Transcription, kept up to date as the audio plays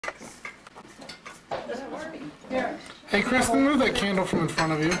Here. Hey, Kristen, move that candle from in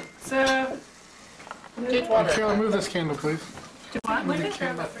front of you. So, Carol, move this candle, please. Move the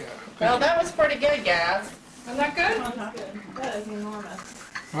candle. Well, that was pretty good, guys. isn't that good? That is enormous.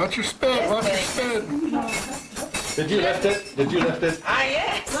 Watch your spit, watch your spit. Did you lift it? Did you lift it? Ah,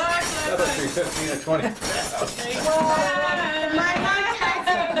 yes. That must be 15 or 20.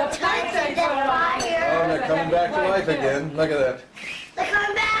 Oh, they're coming back to life again. Look at that. They're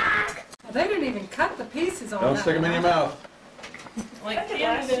coming back. They didn't even cut the pieces on Don't that stick them in your mouth. That could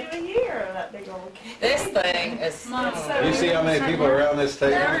last you a year, that big old cake. This thing is. You see how many people are around this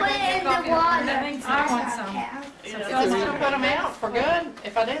They're table? putting it in the water. I want some. So I'm gonna put them out for good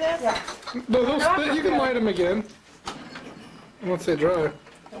if I do this? No, they'll spit. You can light them again. Once they dry.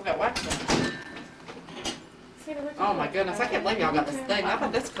 Don't get wax them. Oh my goodness, I can't believe y'all got this thing. I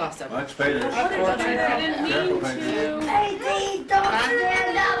thought this cost them. Much better. I didn't Careful, mean Paige. to. Hey, Dee, don't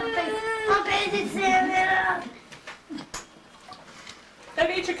stand up. I'm busy standing up. Go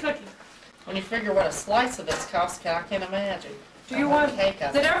eat your cookie. When you figure what a slice of this costs, I can't imagine. Do you want, cake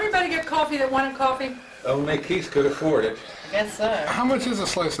up? did everybody get coffee that wanted coffee? Only Keith could afford it. I guess so. I How much is a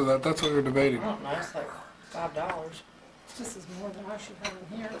slice of that? That's what we're debating. don't know, it's like $5. This is more than I should have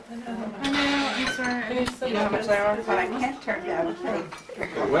in here. I know, I'm sorry. You know how much they are? But I can't turn down a thing.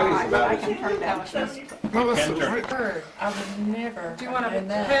 It weighs about I as can turn down a thing. No, that's right. Bird, I would never. Do you want to do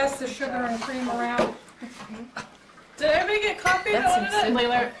that. pass the sugar and cream around? Did everybody get coffee? That's I some don't know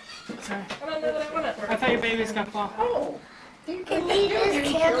super- that I want it. I thought your baby's gonna fall. Oh, You can leave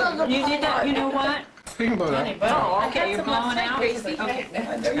this candle. You did that, you know what? You can blow honey that. butter. Okay, you're blowing out? Okay. so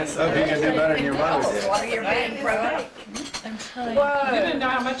if you can do better than your mother did. What are you being proud? I'm trying. You didn't know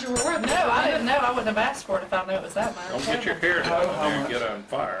how much you were worth. No, I didn't know. I wouldn't have asked for it if I knew it was that much. Don't get your hair down there and get on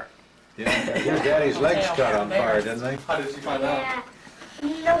fire. Your daddy's legs caught on fire, didn't they? How did she find out? Yeah.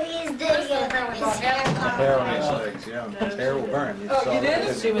 No, he's digging. His hair Hair on his legs, yeah. His hair will burn. Oh, saw you that, did?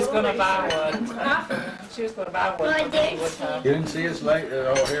 didn't She was gonna buy one. She was gonna buy one. No, I for me didn't one see. time. You didn't see his leg,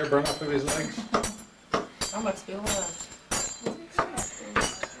 all hair burn off of his legs? I must be loved.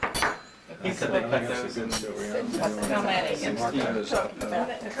 He said they cut those in. How many?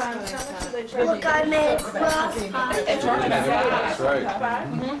 Look, I made a cross. They charge about That's right.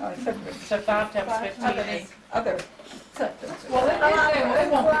 So 5 times 15. Well, they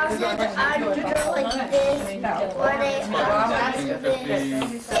won't. Crosses, I do it like this. Or they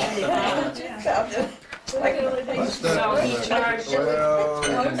So he charged. Well, you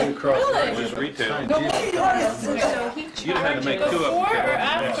can do cross. It was retail. So he You'd have had to make two of them. before or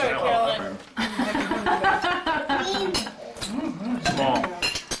after, Carolyn? Small.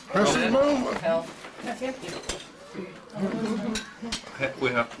 Kristen, move.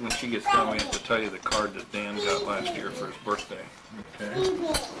 When she gets done, we have to tell you the card that Dan got last year for his birthday. Okay. It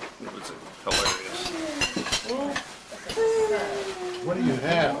was hilarious. What do you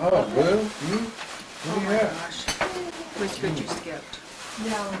have? Oh, blue? What do you have? Which you skipped.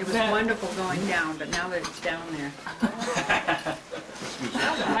 It was wonderful going down, but now that it's down there.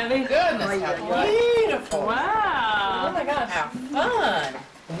 Heavy? Goodness, how beautiful. Oh Wow. my God, how fun.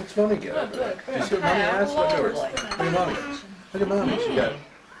 What's mommy got? You see what mommy has? Look over. Look at mommy. Look at mommy. She got,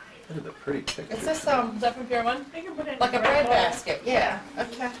 look at the pretty Is picture. this Is that from Pier 1? You can put it in like a the bread bowl. basket? Yeah,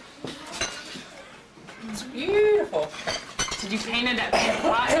 okay. It's beautiful. Did you paint it at the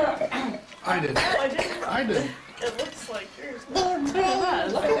pot? I did. Oh, I didn't. I did. It looks like yours. Look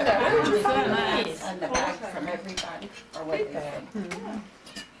at that. Where did you find these? And the bag from everybody. Or wait,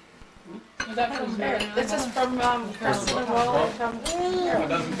 Is that from Pier? This is from Kristen and Wall. If it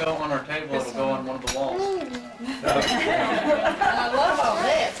doesn't go on our table, it'll go on one of the walls. I love all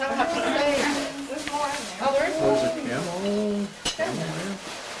this. I don't have to say it. There's more in there. Oh, there is Those one. are camel. Camel hair?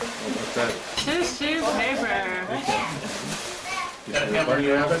 What's that? Tissue paper. You see a bunny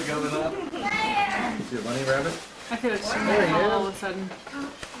rabbit? Go to that. You see a bunny rabbit? I feel it's There he small is. all of a sudden.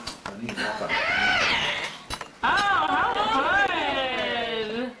 Bunny rabbit. Oh, how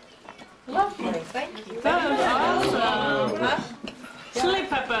fun! Lovely, thank you. That was awesome. Huh? Chili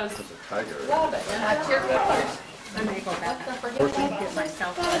peppers. It's a tiger. Love it. Cheers, peppers. I'm gonna go back and get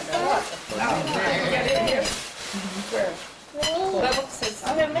myself Get in here. That looks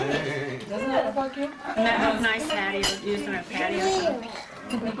so doesn't that look like you? And that was nice patio, using a patio.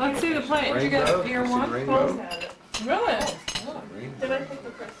 Let's see the plate. Did you get a Rainbow. Pier You see 1? rainbow? Really? Did I take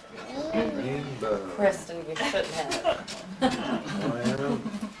the first? Rainbow. Kristen, you shouldn't have. Oh, yeah.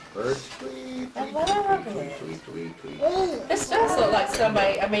 Birds tweet, Whatever. tweet, tweet, tweet. This does look like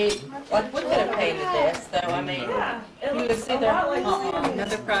somebody, I mean, like we could have painted this, though, I mean, Yeah. It you would looks see a their. lot like Sandy.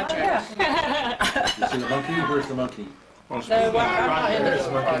 Another project. You see the monkey? Where's the monkey? Well, No, I'm not into this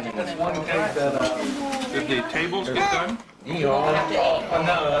project. That's one cake that, Did the tables get done? I have to eat. oh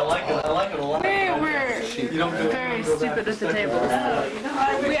no, I like it a lot. We're You don't do very stupid at the table.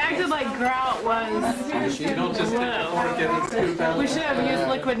 We acted like grout was. You don't just get the fork and scoop out. We should have used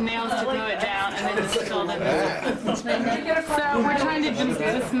liquid nails to glue it down and then just filled it. So we're trying to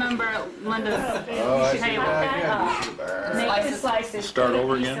dismember Linda's table. Make the slices. Start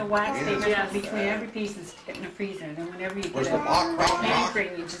over Piece again? of wax paper Yes. between every piece is put in the freezer, and then whenever you Where's get the a block, block, block?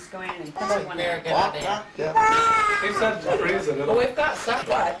 pancreas, you just go in and put one Very in. good idea. He said to freeze it. But we've got some,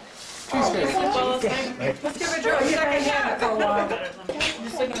 what? Well, let's give it a second hand for a while.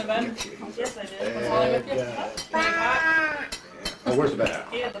 Just sitting in the bed. Yes, I did. Holly with you? Oh, where's the bag?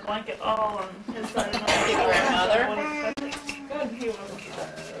 He had the blanket all on his side. And Your grandmother? Good, he wasn't.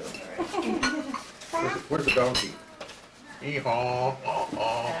 Where's the donkey? Hee-haw,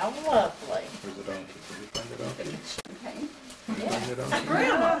 haw-haw. How lovely. Where's the donkey? Did you find the donkey? Yeah. Find the donkey?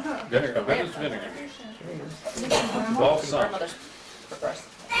 Grandma. Vinegar, that is vinegar. Balsam, Grandmother's progressive.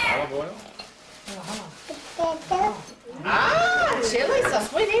 olive oil. Ah, chili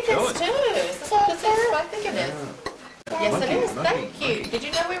sauce. We need this too. Is this what this is? I think it is. Yes, it is. Thank you. Did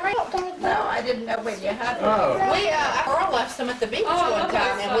you know we were? No, I didn't know when you had it. Oh, We, Earl left some at the beach one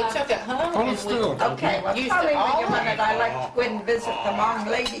time and we took it home Hold and still. we Okay, well, used probably it all. think about it. I like to go and visit the long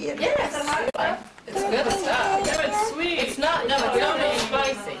lady and. Yes. It's good stuff. Yeah, it's sweet. It's not, no, it's not real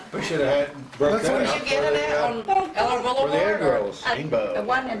spicy. we should have broke That's that what out You get it at on Eller for the egg Boulevard? rolls. Rainbow. The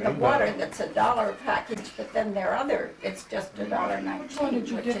one in the Rainbow. water that's $1 package, but then their other, it's just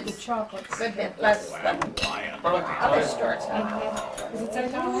 $1.19, which is chocolates? a good bit less than other stores. Is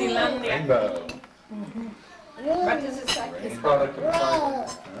it Finlandia? Rainbow. What does it say? It's product of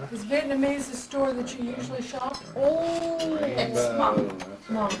the Is Vietnamese the store that you usually shop? It's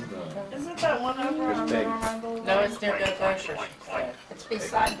small. Isn't that one over on big. River Rundle? No, it's near Go Grocery. It's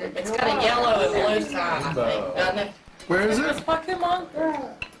beside it. It's got a yellow and blue sign, I think, doesn't it? Where is it? Pokemon?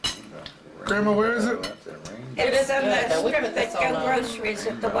 Grandma, where is it? That's it, rain. It's in good, though. the We strip put this that all Go over. Groceries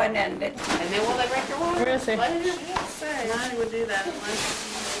at the one end. It's And then will they break your water? Where is he? What is it? Say, I would do that unless.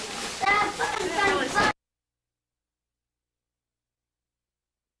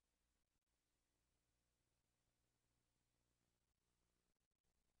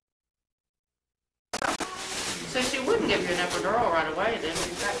 So she wouldn't give you an epidural right away, then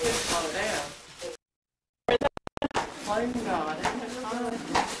you got to slow down. Oh, God.